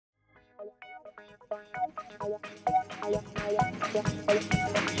Welcome,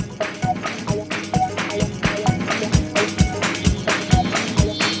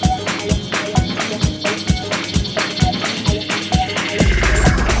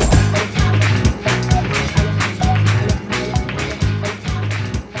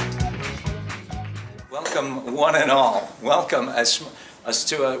 one and all. Welcome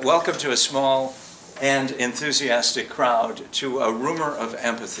to a small and enthusiastic crowd to a rumor of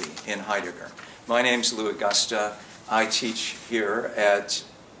empathy in Heidegger. My name's Lou Augusta. I teach here at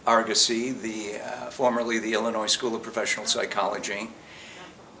Argosy, formerly the Illinois School of Professional Psychology.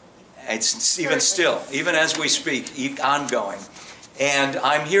 It's even still, even as we speak, ongoing. And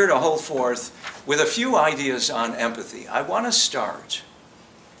I'm here to hold forth with a few ideas on empathy. I want to start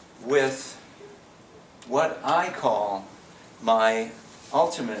with what I call my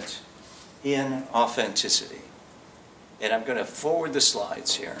ultimate inauthenticity. And I'm going to forward the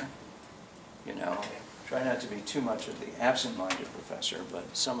slides here. You know, try not to be too much of the absent-minded professor,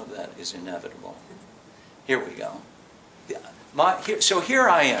 but some of that is inevitable. Here we go. So here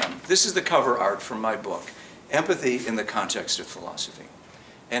I am. This is the cover art from my book, Empathy in the Context of Philosophy.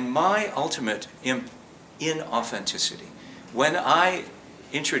 And my ultimate inauthenticity, when I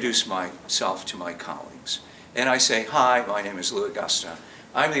introduce myself to my colleagues, and I say, "Hi, my name is Lou Augusta.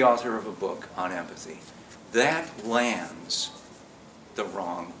 I'm the author of a book on empathy," that lands the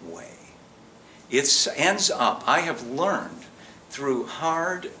wrong way. It ends up, I have learned through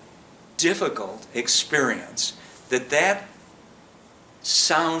hard, difficult experience that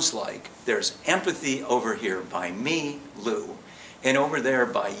sounds like there's empathy over here by me, Lou, and over there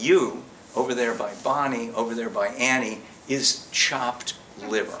by you, over there by Bonnie, over there by Annie, is chopped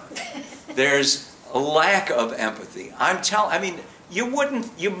liver. There's a lack of empathy. I mean, you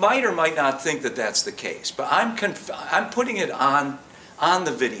might or might not think that that's the case, but I'm putting it on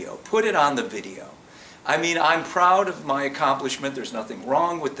the video. Put it on the video. I mean, I'm proud of my accomplishment. There's nothing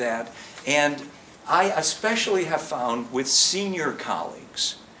wrong with that. And I especially have found with senior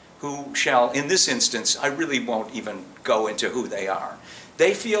colleagues who shall, in this instance, I really won't even go into who they are.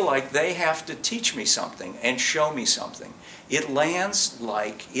 They feel like they have to teach me something and show me something. It lands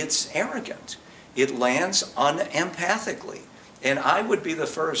like it's arrogant. It lands unempathically. And I would be the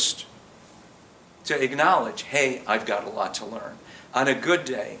first to acknowledge, hey, I've got a lot to learn. On a good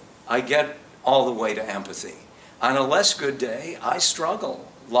day, I get all the way to empathy. On a less good day, I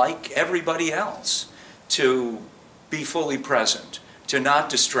struggle, like everybody else, to be fully present, to not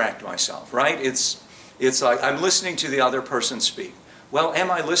distract myself, right? It's like I'm listening to the other person speak. Well,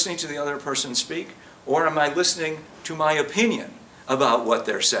 am I listening to the other person speak, or am I listening to my opinion about what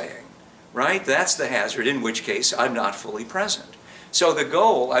they're saying, right? That's the hazard, in which case I'm not fully present. So the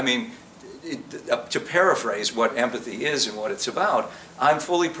goal, I mean, to paraphrase what empathy is and what it's about, I'm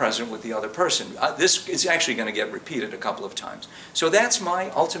fully present with the other person. This is actually going to get repeated a couple of times. So that's my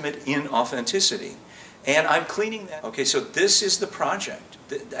ultimate inauthenticity. And I'm cleaning that. Okay, so this is the project.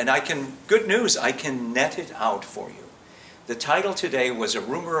 And good news, I can net it out for you. The title today was A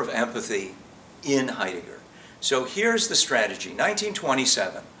Rumor of Empathy in Heidegger. So here's the strategy.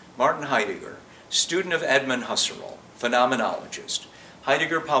 1927, Martin Heidegger, student of Edmund Husserl, phenomenologist.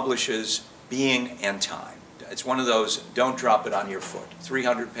 Heidegger publishes Being and Time. It's one of those, don't drop it on your foot.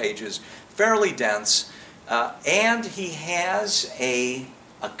 300 pages, fairly dense. And he has an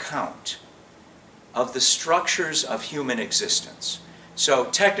account of the structures of human existence. So,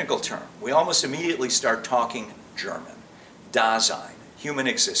 technical term, we almost immediately start talking German. Dasein, human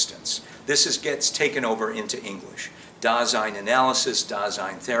existence. This gets taken over into English. Dasein analysis,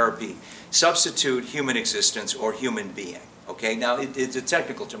 Dasein therapy. Substitute human existence or human being. Okay, now it's a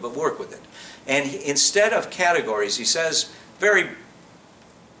technical term, but work with it. And instead of categories, he says very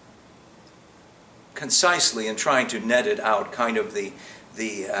concisely in trying to net it out, kind of the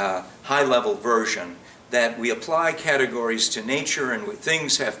high-level version, that we apply categories to nature and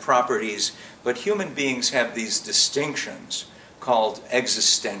things have properties, but human beings have these distinctions called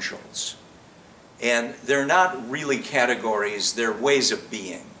existentials. And they're not really categories, they're ways of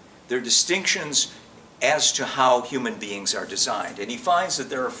being. They're distinctions as to how human beings are designed. And he finds that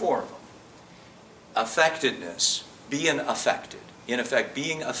there are 4 of them. Affectedness, being affected. In effect,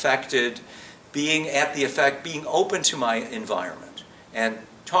 being affected, being at the effect, being open to my environment. And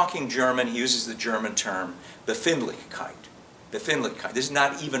talking German, he uses the German term Befindlichkeit. Befindlichkeit. This is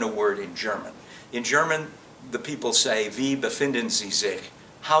not even a word in German. In German, the people say, Wie befinden Sie sich?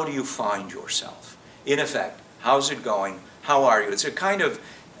 How do you find yourself? In effect, how's it going? How are you? It's a kind of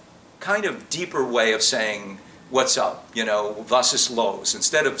deeper way of saying, what's up? You know, was ist los?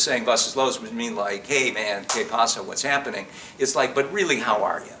 Instead of saying was ist los, would mean like, hey man, que pasa, what's happening? It's like, but really, how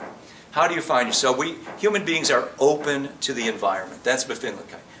are you? How do you find yourself? Human beings are open to the environment. That's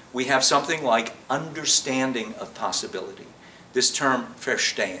Befindlichkeit. We have something like understanding of possibility. This term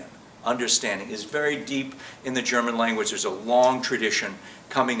verstehen, understanding, is very deep in the German language. There's a long tradition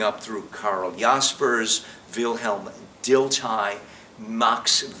coming up through Karl Jaspers, Wilhelm Dilthey,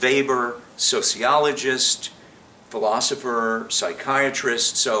 Max Weber, sociologist, philosopher,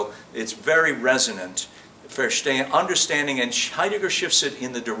 psychiatrist. So it's very resonant. Verstehen, understanding, and Heidegger shifts it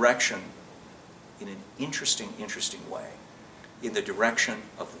in the direction, in an interesting way, in the direction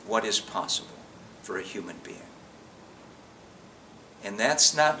of what is possible for a human being. And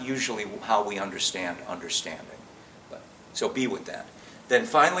that's not usually how we understand understanding. So be with that. Then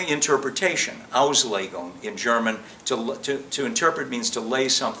finally, interpretation, Auslegung in German. To interpret means to lay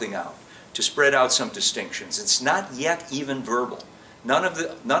something out, to spread out some distinctions. It's not yet even verbal. None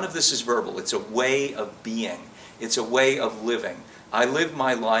of this is verbal. It's a way of being. It's a way of living. I live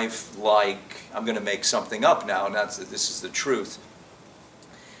my life like, I'm going to make something up now, not that this is the truth,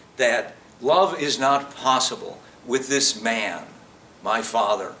 that love is not possible with this man, my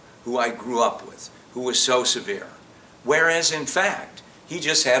father, who I grew up with, who was so severe. Whereas, in fact, he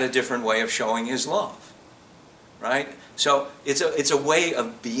just had a different way of showing his love, right? So it's a way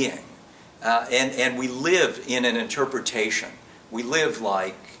of being, and we live in an interpretation. We live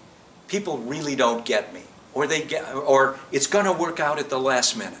like people really don't get me, or it's going to work out at the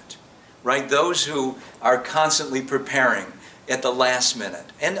last minute, right? Those who are constantly preparing at the last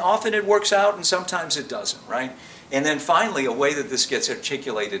minute, and often it works out, and sometimes it doesn't, right? And then finally, a way that this gets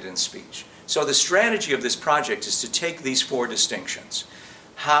articulated in speech. So the strategy of this project is to take these four distinctions: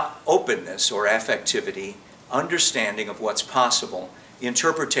 openness or affectivity, understanding of what's possible,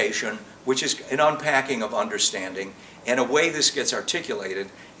 interpretation, which is an unpacking of understanding, and a way this gets articulated,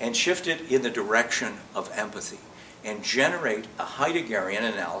 and shift it in the direction of empathy, and generate a Heideggerian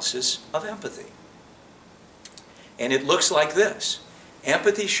analysis of empathy. And it looks like this.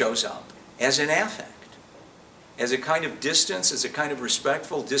 Empathy shows up as an affect, as a kind of distance, as a kind of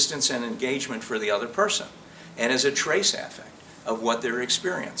respectful distance and engagement for the other person, and as a trace affect of what they're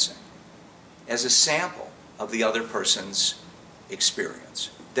experiencing, as a sample of the other person's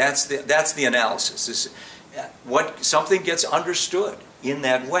experience. That's the analysis. Something gets understood in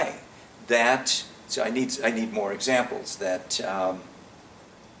that way. So I need more examples. Let's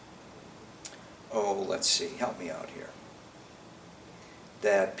see, help me out here.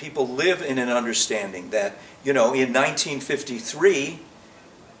 That people live in an understanding that, in 1953,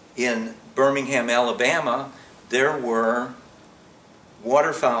 in Birmingham, Alabama, there were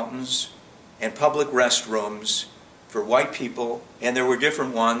water fountains and public restrooms for white people, and there were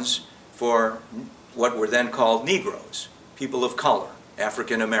different ones for what were then called Negroes, people of color,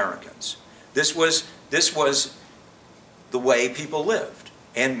 African Americans. This was the way people lived,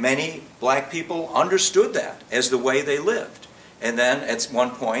 and many black people understood that as the way they lived. And then at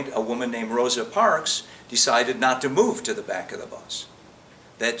one point, a woman named Rosa Parks decided not to move to the back of the bus,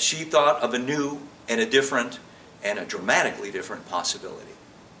 that she thought of a new and a different and a dramatically different possibility.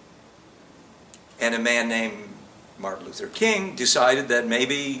 And a man named Martin Luther King decided that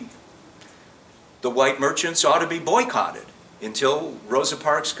maybe the white merchants ought to be boycotted until Rosa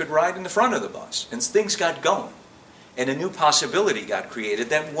Parks could ride in the front of the bus. And things got going. And a new possibility got created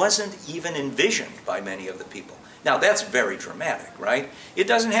that wasn't even envisioned by many of the people. Now, that's very dramatic, right? It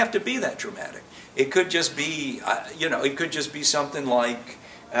doesn't have to be that dramatic. It could just be, it could just be something like,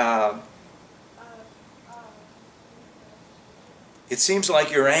 it seems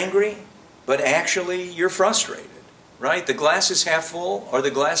like you're angry, but actually you're frustrated. Right? The glass is half full or the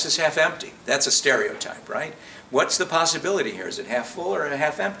glass is half empty. That's a stereotype, right? What's the possibility here? Is it half full or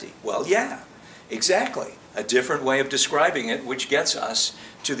half empty? Well, yeah, exactly. A different way of describing it, which gets us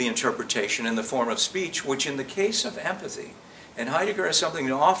to the interpretation in the form of speech, which in the case of empathy, and Heidegger has something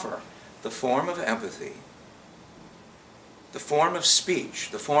to offer, the form of empathy, the form of speech,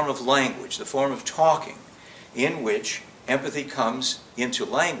 the form of language, the form of talking, in which empathy comes into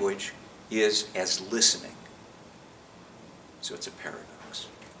language, is as listening. So it's a paradox,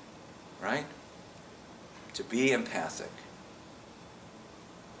 right? To be empathic,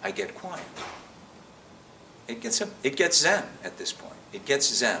 I get quiet. It gets Zen at this point. It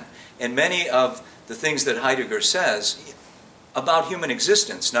gets Zen. And many of the things that Heidegger says about human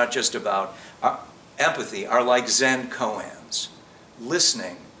existence, not just about empathy, are like Zen koans,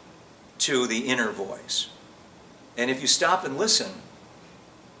 listening to the inner voice. And if you stop and listen,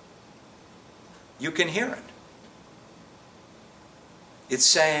 you can hear it. It's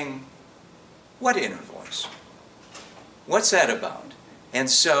saying, what inner voice? What's that about? And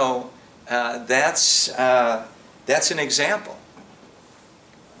so that's an example.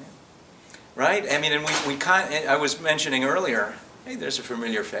 right? I mean, and I was mentioning earlier, hey, there's a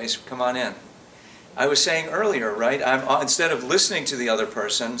familiar face, come on in. I was saying earlier, right, instead of listening to the other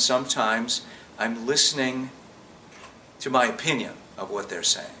person, sometimes I'm listening to my opinion of what they're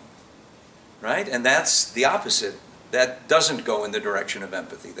saying, right? And that's the opposite. That doesn't go in the direction of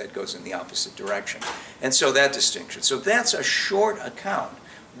empathy. That goes in the opposite direction. And so that distinction. So that's a short account,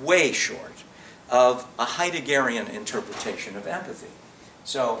 way short, of a Heideggerian interpretation of empathy.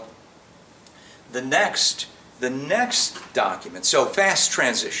 So the next document, so fast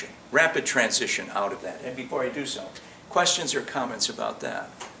transition, rapid transition out of that. And before I do so, questions or comments about that?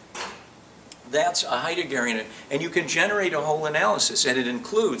 That's a Heideggerian, and you can generate a whole analysis, and it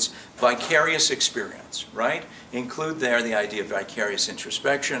includes vicarious experience, right? Include there the idea of vicarious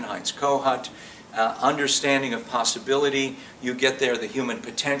introspection, Heinz Kohut, understanding of possibility. You get there the human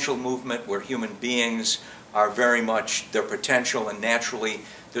potential movement, where human beings are very much their potential, and naturally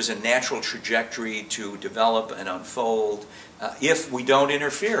there's a natural trajectory to develop and unfold if we don't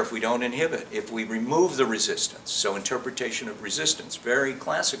interfere, if we don't inhibit, if we remove the resistance. So interpretation of resistance, very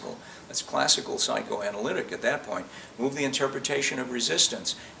classical. That's classical psychoanalytic at that point. Move the interpretation of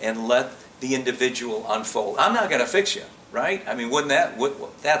resistance and let the individual unfold. I'm not going to fix you, right? I mean,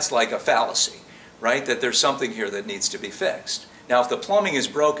 that's like a fallacy, right? That there's something here that needs to be fixed. Now, if the plumbing is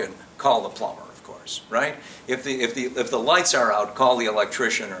broken, call the plumber, of course, right? If the lights are out, call the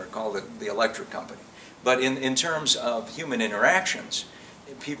electrician or call the electric company. But in terms of human interactions,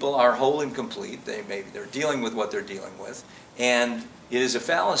 people are whole and complete. They're dealing with what they're dealing with, and it is a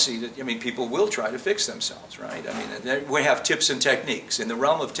fallacy that, I mean, people will try to fix themselves, right? I mean, we have tips and techniques. In the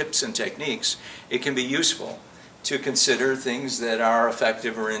realm of tips and techniques, it can be useful to consider things that are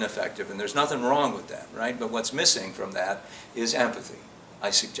effective or ineffective, and there's nothing wrong with that, right? But what's missing from that is empathy,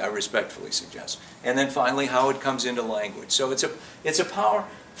 I respectfully suggest. And then finally, how it comes into language. So it's a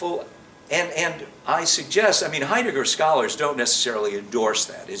powerful, and I suggest, I mean, Heidegger scholars don't necessarily endorse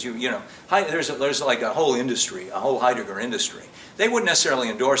that. As you know, there's like a whole industry, a whole Heidegger industry. They wouldn't necessarily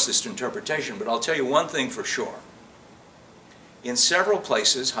endorse this interpretation, but I'll tell you one thing for sure. In several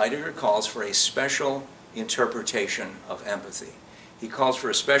places, Heidegger calls for a special interpretation of empathy. He calls for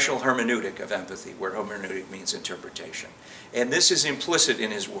a special hermeneutic of empathy, where hermeneutic means interpretation. And this is implicit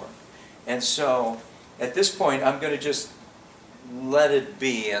in his work. And so, at this point, I'm going to just let it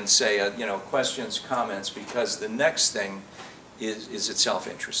be and say, questions, comments, because the next thing is itself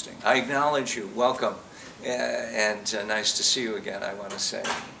interesting. I acknowledge you. Welcome. And nice to see you again, I want to say.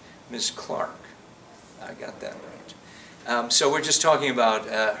 Ms. Clark. I got that right. So we're just talking about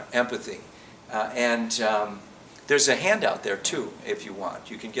empathy. There's a handout there, too, if you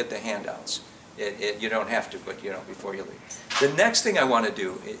want. You can get the handouts. You don't have to, but, before you leave. The next thing I want to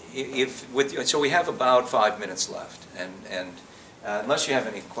do, so we have about 5 minutes left, and unless you have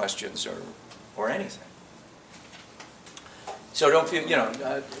any questions or anything. So don't feel,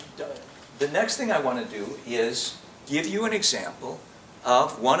 the next thing I want to do is give you an example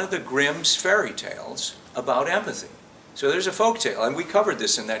of one of the Grimm's fairy tales about empathy. So there's a folk tale, and we covered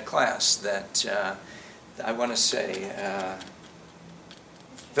this in that class that I want to say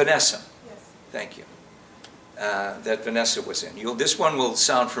Vanessa. Yes. Thank you. That Vanessa was in. This one will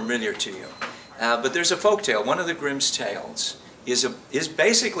sound familiar to you. But there's a folk tale. One of the Grimm's tales is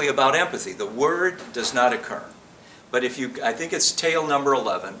basically about empathy. The word does not occur. But I think it's tale number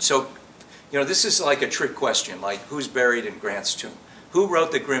 11. So, this is like a trick question, like who's buried in Grant's tomb? Who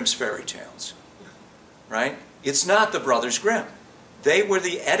wrote the Grimm's fairy tales? Right? It's not the Brothers Grimm. They were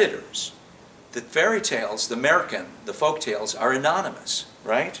the editors. The fairy tales, the folk tales, are anonymous,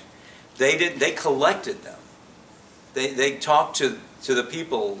 right? They collected them. They talked to the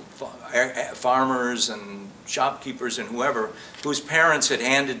people, farmers and shopkeepers and whoever, whose parents had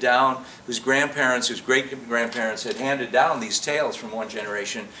handed down, whose grandparents, whose great-grandparents had handed down these tales from one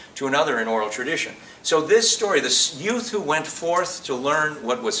generation to another in oral tradition. So this story, this youth who went forth to learn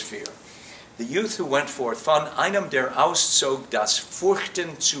what was fear. The youth who went forth, von einem der auszog das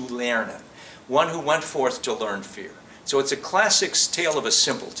Furchten zu lernen. One who went forth to learn fear. So it's a classic tale of a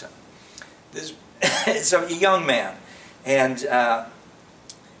simpleton. It's a young man, and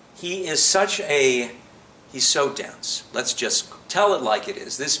he is he's so dense. Let's just tell it like it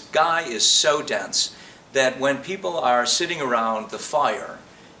is. This guy is so dense that when people are sitting around the fire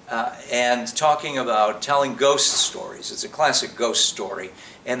and telling ghost stories, it's a classic ghost story,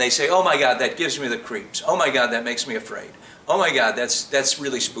 and they say, oh my God, that gives me the creeps. Oh my God, that makes me afraid. Oh my God, that's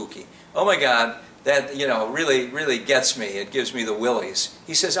really spooky. Oh my God, that really, really gets me. It gives me the willies.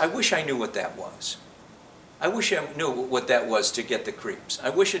 He says, I wish I knew what that was. I wish I knew what that was to get the creeps. I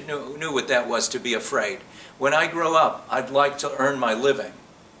wish I knew what that was to be afraid. When I grow up, I'd like to earn my living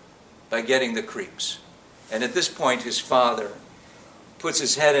by getting the creeps. And at this point, his father puts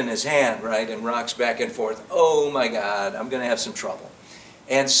his head in his hand, right, and rocks back and forth. Oh my God, I'm going to have some trouble.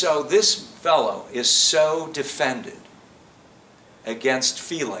 And so this fellow is so defended against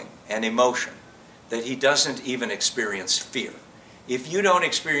feeling and emotion that he doesn't even experience fear. If you don't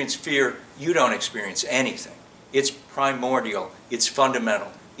experience fear, you don't experience anything. It's primordial, it's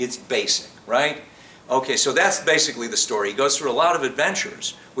fundamental, it's basic, right? Okay, so that's basically the story. He goes through a lot of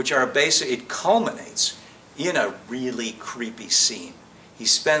adventures, which are basic. It culminates in a really creepy scene. He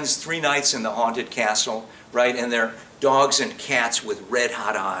spends 3 nights in the haunted castle, right? And they're dogs and cats with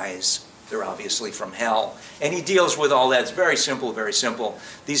red-hot eyes. They're obviously from hell. And he deals with all that. It's very simple, very simple.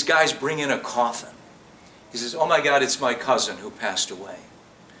 These guys bring in a coffin. He says, oh my God, it's my cousin who passed away.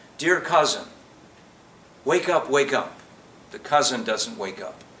 Dear cousin, wake up, wake up. The cousin doesn't wake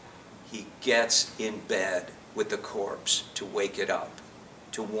up. He gets in bed with the corpse to wake it up,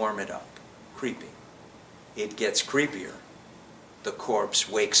 to warm it up. Creepy. It gets creepier. The corpse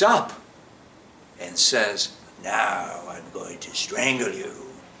wakes up and says, now I'm going to strangle you.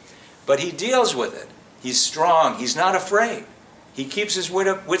 But he deals with it. He's strong. He's not afraid. He keeps his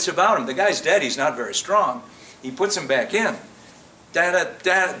wits about him. The guy's dead. He's not very strong. He puts him back in.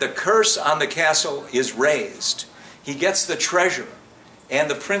 The curse on the castle is raised. He gets the treasure. And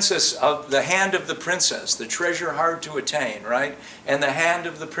the princess, of the hand of the princess, the treasure hard to attain, right? And the hand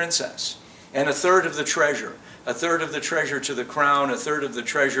of the princess. And a third of the treasure. A third of the treasure to the crown, a third of the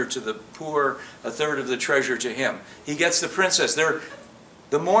treasure to the poor, a third of the treasure to him. He gets the princess.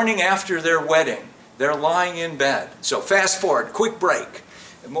 The morning after their wedding, they're lying in bed. So fast forward, quick break.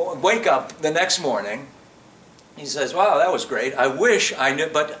 Wake up the next morning. He says, wow, that was great. I wish I knew,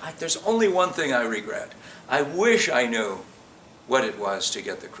 but there's only one thing I regret. I wish I knew what it was to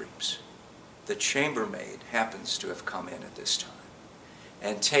get the creeps. The chambermaid happens to have come in at this time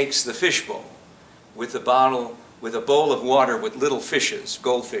and takes the fishbowl with a bowl of water with little fishes,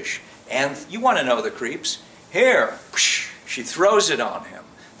 goldfish. And you want to know the creeps. Here, she throws it on him.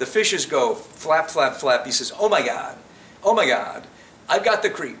 The fishes go flap, flap, flap. He says, oh my God, I've got the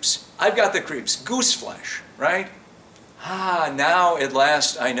creeps. I've got the creeps. Goose flesh, right? Now at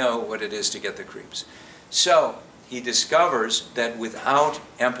last I know what it is to get the creeps. So he discovers that without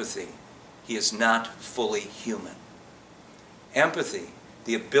empathy, he is not fully human. Empathy,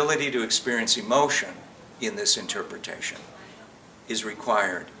 the ability to experience emotion in this interpretation, is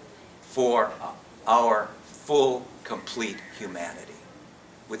required for our full, complete humanity.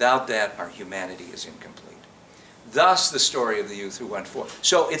 Without that, our humanity is incomplete. Thus, the story of the youth who went forth.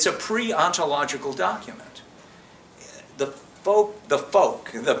 So it's a pre-ontological document. The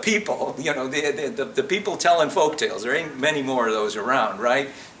people, you know, the people telling folk tales. There ain't many more of those around, right?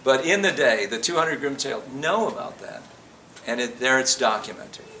 But in the day, the 200 Grimm tale know about that. And there it's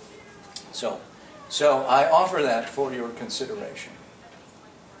documented. So I offer that for your consideration.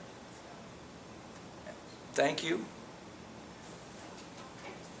 Thank you.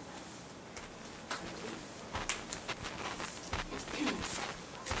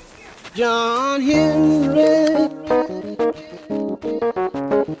 John Henry,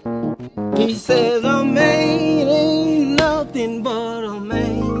 he says a man ain't nothing but